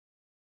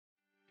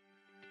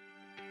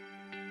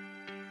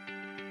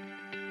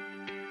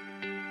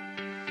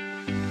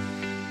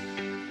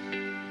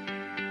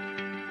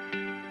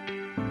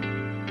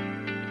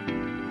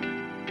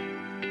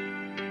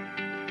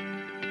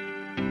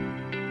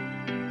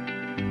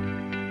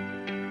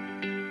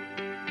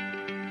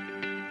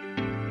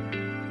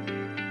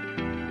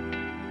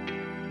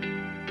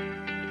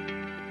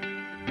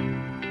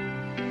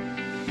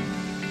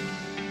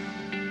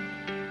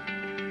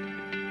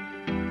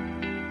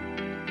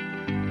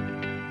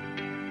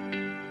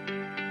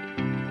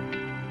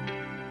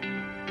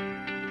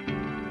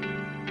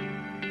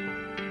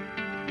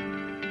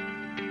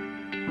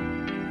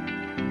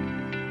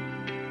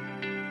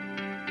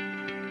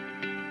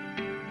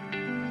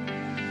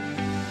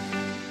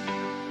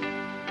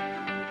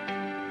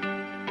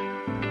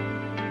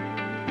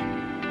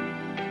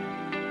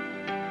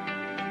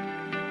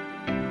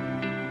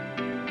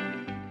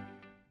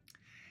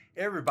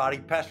Everybody,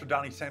 Pastor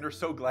Donnie Sanders,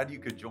 so glad you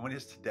could join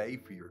us today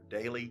for your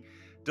daily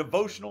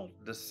devotional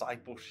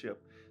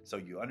discipleship so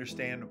you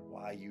understand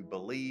why you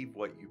believe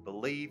what you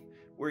believe.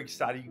 We're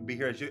excited you can be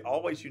here. As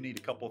always, you need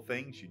a couple of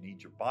things. You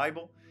need your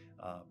Bible.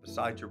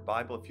 Besides your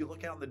Bible, if you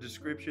look out in the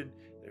description,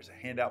 there's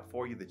a handout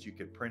for you that you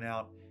can print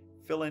out,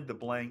 fill in the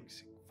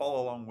blanks,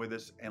 follow along with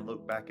us, and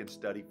look back and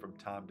study from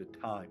time to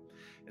time.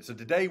 And so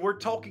today we're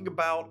talking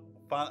about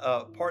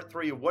part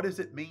 3 of what does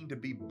it mean to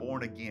be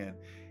born again.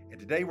 And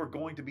today we're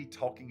going to be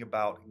talking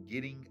about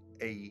getting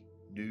a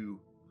new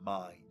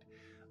mind.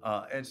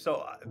 And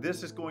so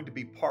this is going to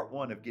be part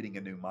 1 of getting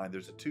a new mind.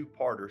 There's a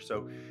two-parter.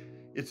 So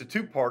it's a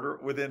two-parter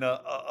within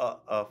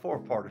a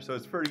four-parter. So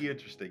it's pretty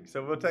interesting.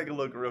 So we'll take a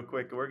look real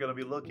quick. We're going to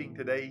be looking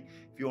today,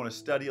 if you want to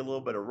study a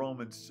little bit of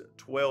Romans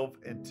 12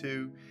 and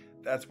 2,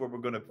 that's where we're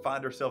going to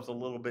find ourselves a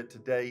little bit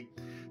today.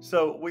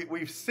 So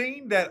we've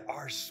seen that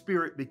our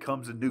spirit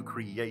becomes a new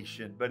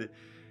creation, but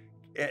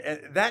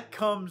that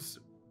comes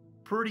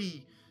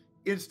pretty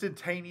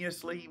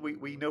instantaneously.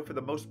 We know for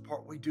the most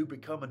part we do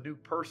become a new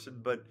person,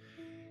 but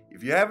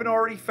if you haven't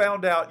already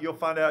found out, you'll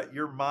find out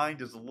your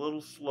mind is a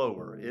little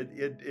slower. It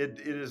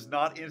is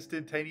not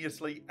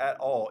instantaneously at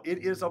all. It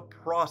is a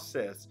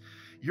process.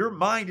 Your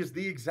mind is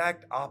the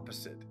exact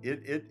opposite.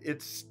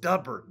 It's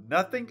stubborn.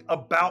 Nothing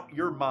about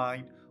your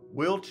mind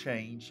will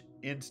change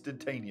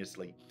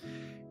instantaneously.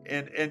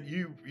 And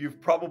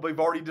you've probably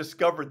already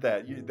discovered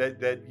that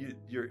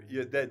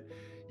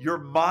your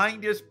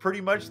mind is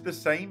pretty much the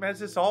same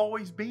as it's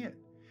always been.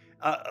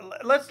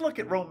 Let's look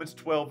at Romans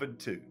 12 and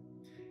 2.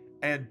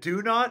 And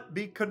do not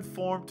be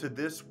conformed to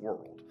this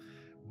world,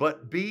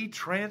 but be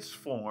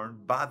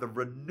transformed by the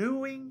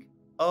renewing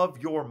of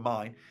your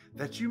mind,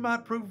 that you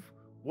might prove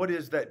what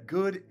is that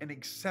good and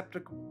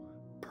acceptable,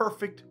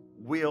 perfect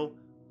will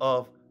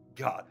of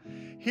God.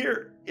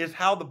 Here is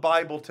how the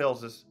Bible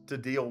tells us to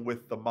deal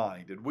with the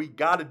mind. And we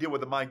got to deal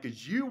with the mind,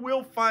 because you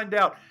will find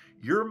out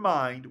your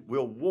mind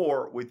will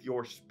war with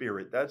your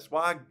spirit. That's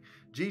why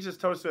Jesus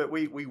told us that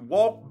we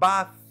walk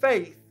by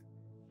faith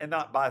and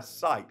not by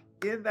sight.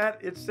 In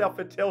that itself,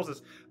 it tells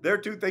us there are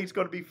two things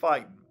going to be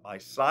fighting: my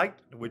sight,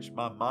 to which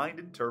my mind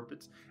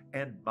interprets,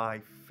 and my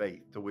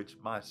faith, to which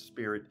my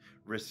spirit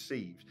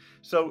receives.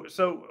 So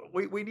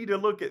we need to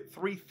look at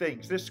three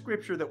things. This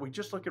scripture that we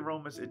just look at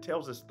Romans, it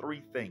tells us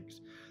three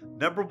things.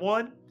 Number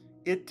one,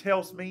 it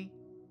tells me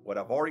what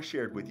I've already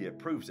shared with you. It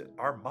proves it.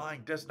 Our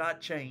mind does not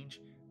change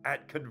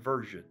at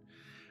conversion.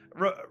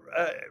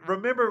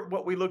 Remember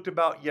what we looked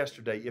about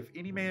yesterday. If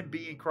any man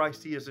be in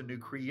Christ, he is a new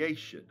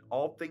creation.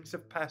 All things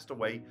have passed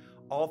away.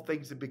 All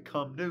things have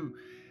become new.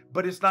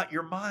 But it's not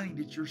your mind,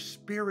 it's your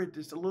spirit.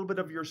 It's a little bit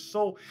of your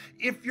soul.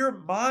 If your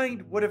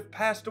mind would have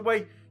passed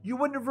away, you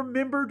wouldn't have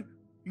remembered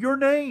your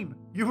name.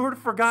 You would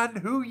have forgotten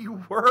who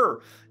you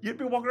were. You'd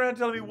be walking around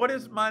telling me, what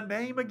is my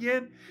name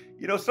again?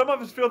 You know, some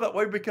of us feel that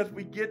way because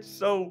we get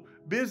so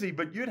busy,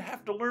 but you'd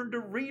have to learn to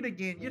read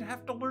again. You'd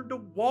have to learn to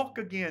walk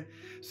again.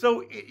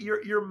 So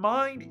your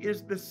mind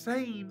is the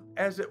same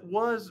as it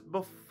was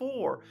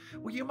before.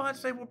 Well, you might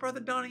say, well,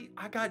 Brother Donnie,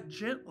 I got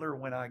gentler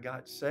when I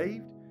got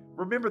saved.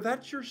 Remember,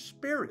 that's your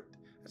spirit.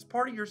 That's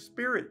part of your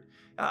spirit.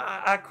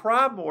 I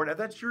cry more. Now,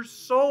 that's your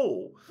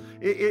soul.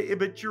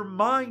 But your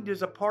mind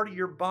is a part of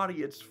your body.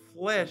 It's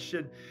flesh,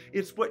 and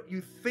it's what you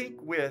think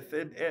with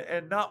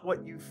and not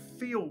what you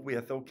feel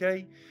with,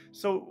 okay?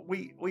 So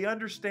we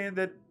understand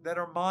that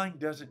our mind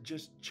doesn't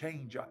just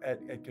change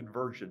at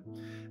conversion.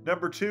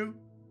 Number two,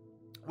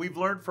 we've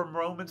learned from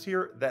Romans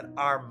here that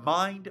our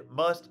mind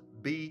must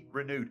be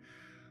renewed.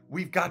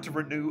 We've got to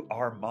renew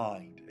our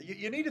mind.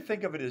 You need to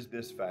think of it as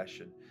this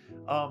fashion.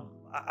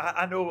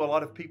 I know a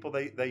lot of people,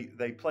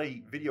 they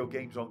play video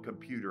games on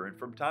computer, and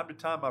from time to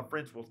time my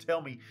friends will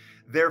tell me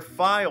their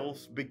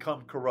files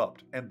become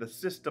corrupt and the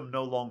system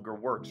no longer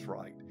works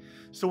right.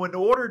 So in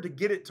order to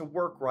get it to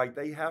work right,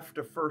 they have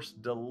to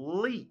first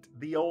delete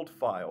the old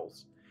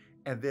files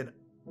and then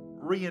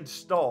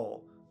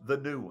reinstall the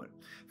new one.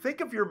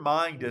 Think of your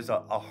mind as a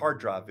hard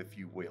drive, if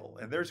you will,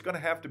 and there's going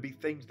to have to be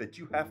things that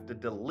you have to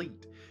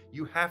delete,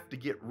 you have to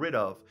get rid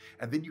of,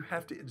 and then you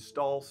have to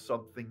install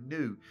something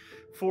new.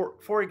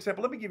 For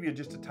example, let me give you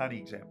just a tiny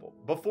example.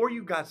 Before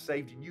you got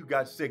saved and you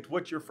got sick,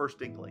 what's your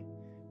first inkling?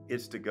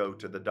 It's to go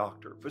to the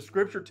doctor. For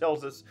Scripture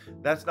tells us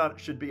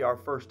should be our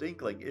first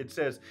inkling. It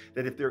says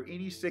that if there are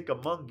any sick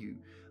among you,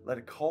 let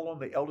it call on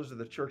the elders of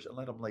the church and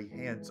let them lay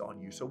hands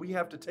on you. So we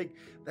have to take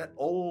that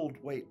old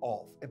way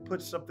off and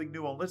put something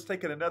new on. Let's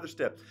take it another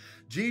step.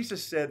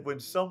 Jesus said, when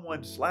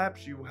someone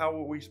slaps you, how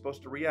are we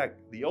supposed to react?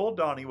 The old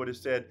Donnie would have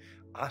said,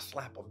 I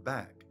slap them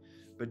back.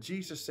 But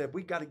Jesus said,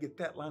 we got to get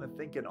that line of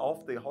thinking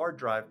off the hard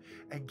drive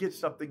and get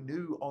something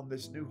new on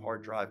this new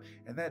hard drive.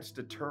 And that's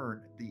to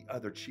turn the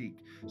other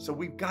cheek. So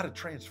we've got to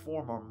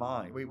transform our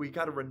mind. We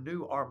got to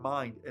renew our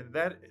mind. And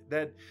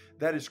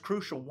that is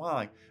crucial.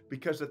 Why?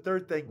 Because the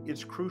third thing,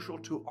 it's crucial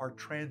to our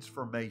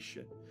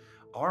transformation.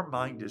 Our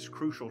mind is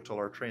crucial to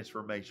our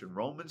transformation.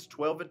 Romans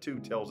 12 and 2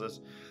 tells us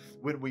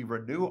when we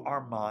renew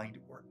our mind,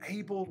 we're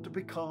able to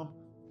become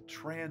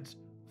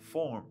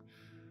transformed.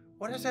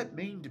 What does that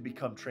mean to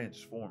become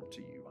transformed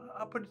to you?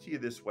 I'll put it to you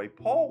this way.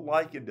 Paul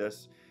likened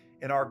us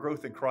in our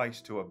growth in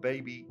Christ to a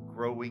baby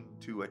growing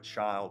to a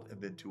child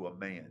and then to a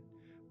man.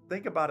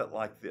 Think about it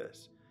like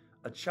this.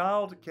 A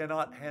child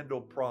cannot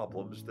handle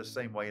problems the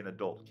same way an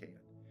adult can.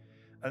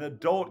 An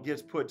adult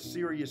gets put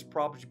serious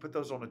problems. You put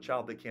those on a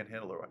child, they can't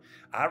handle it.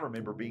 I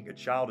remember being a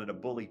child and a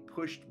bully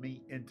pushed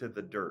me into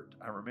the dirt.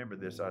 I remember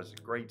this. I was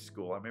in grade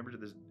school. I remember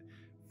this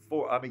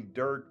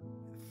dirt,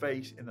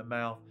 face in the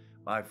mouth.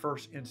 My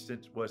first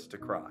instinct was to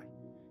cry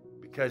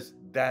because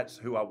that's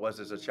who I was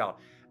as a child.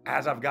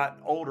 As I've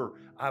gotten older,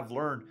 I've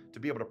learned to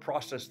be able to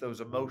process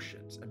those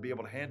emotions and be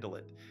able to handle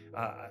it.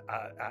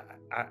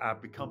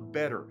 I've become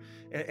better.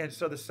 And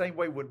so the same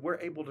way, when we're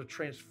able to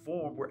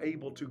transform, we're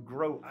able to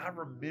grow. I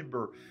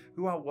remember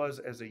who I was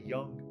as a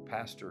young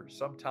pastor.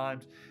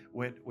 Sometimes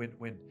when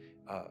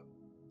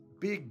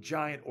big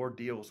giant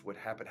ordeals would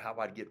happen, how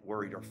I'd get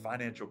worried, or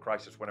financial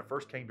crisis. When I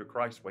first came to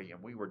ChristWay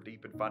and we were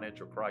deep in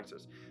financial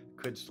crisis,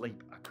 couldn't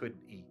sleep, I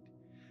couldn't eat.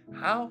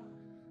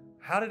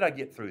 How did I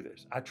get through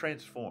this? I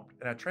transformed,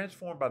 and I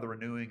transformed by the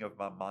renewing of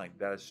my mind.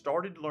 That I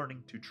started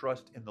learning to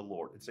trust in the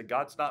Lord and say,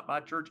 God's not my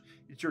church;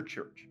 it's your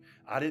church.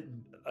 I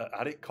didn't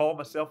call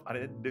myself.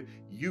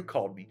 You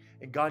called me,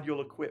 and God, you'll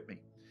equip me.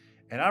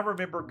 And I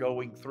remember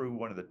going through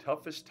one of the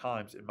toughest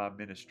times in my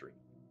ministry,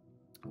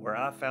 where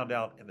I found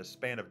out in the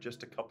span of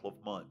just a couple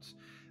of months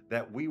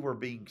that we were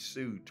being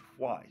sued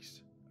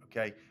twice,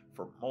 okay,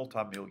 for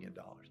multi-million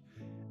dollars.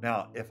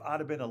 Now, if I'd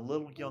have been a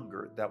little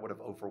younger, that would have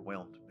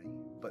overwhelmed me.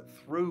 But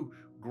through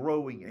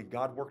growing, and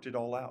God worked it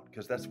all out,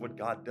 because that's what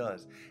God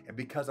does. And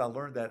because I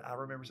learned that, I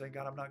remember saying,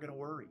 God, I'm not going to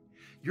worry.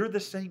 You're the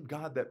same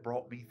God that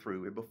brought me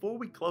through. And before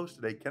we close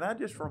today, can I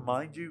just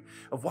remind you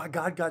of why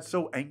God got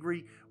so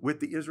angry with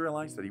the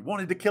Israelites that he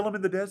wanted to kill them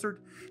in the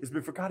desert? It's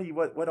been forgotten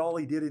what all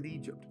he did in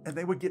Egypt. And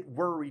they would get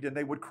worried and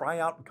they would cry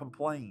out and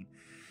complain.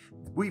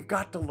 We've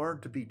got to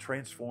learn to be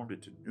transformed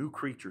into new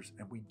creatures.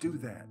 And we do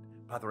that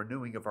by the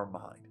renewing of our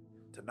mind.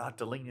 Not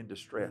to lean into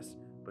stress,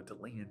 but to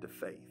lean into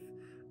faith.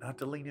 Not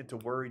to lean into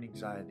worry and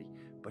anxiety,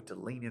 but to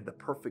lean into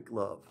perfect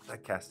love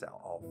that casts out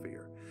all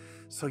fear.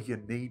 So you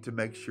need to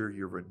make sure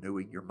you're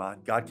renewing your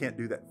mind. God can't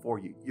do that for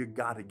you. You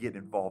got to get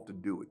involved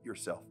and do it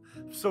yourself.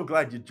 I'm so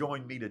glad you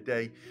joined me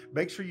today.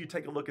 Make sure you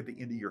take a look at the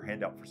end of your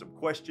handout for some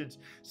questions,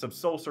 some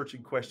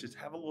soul-searching questions.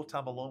 Have a little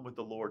time alone with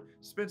the Lord.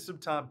 Spend some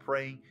time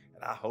praying,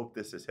 and I hope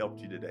this has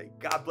helped you today.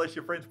 God bless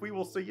you, friends. We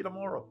will see you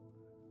tomorrow.